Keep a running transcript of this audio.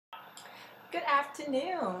Good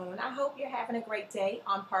afternoon. I hope you're having a great day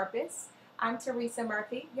on purpose. I'm Teresa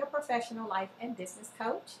Murphy, your professional life and business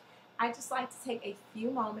coach. I'd just like to take a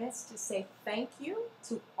few moments to say thank you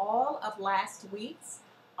to all of last week's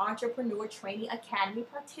Entrepreneur Training Academy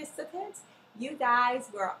participants. You guys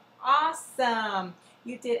were awesome.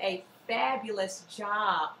 You did a fabulous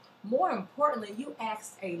job. More importantly, you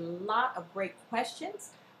asked a lot of great questions.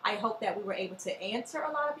 I hope that we were able to answer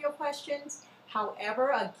a lot of your questions.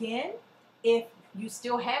 However, again, if you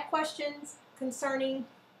still have questions concerning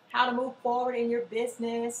how to move forward in your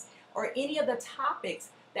business or any of the topics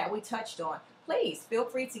that we touched on, please feel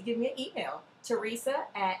free to give me an email, Teresa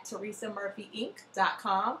at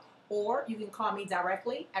teresamurphyinc.com, or you can call me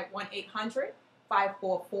directly at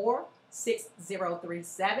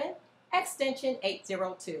 1-800-544-6037, extension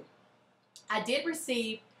 802. I did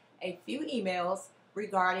receive a few emails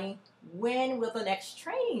regarding when will the next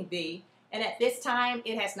training be, and at this time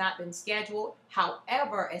it has not been scheduled.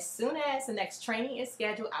 However, as soon as the next training is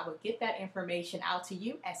scheduled, I will get that information out to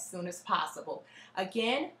you as soon as possible.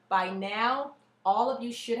 Again, by now all of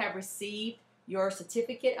you should have received your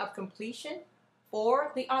certificate of completion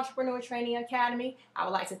for the Entrepreneur Training Academy. I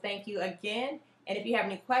would like to thank you again, and if you have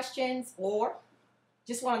any questions or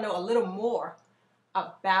just want to know a little more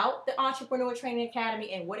about the Entrepreneur Training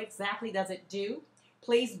Academy and what exactly does it do,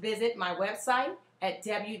 please visit my website at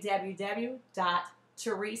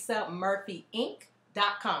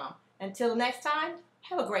www.teresamurphyinc.com. Until next time,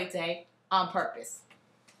 have a great day on purpose.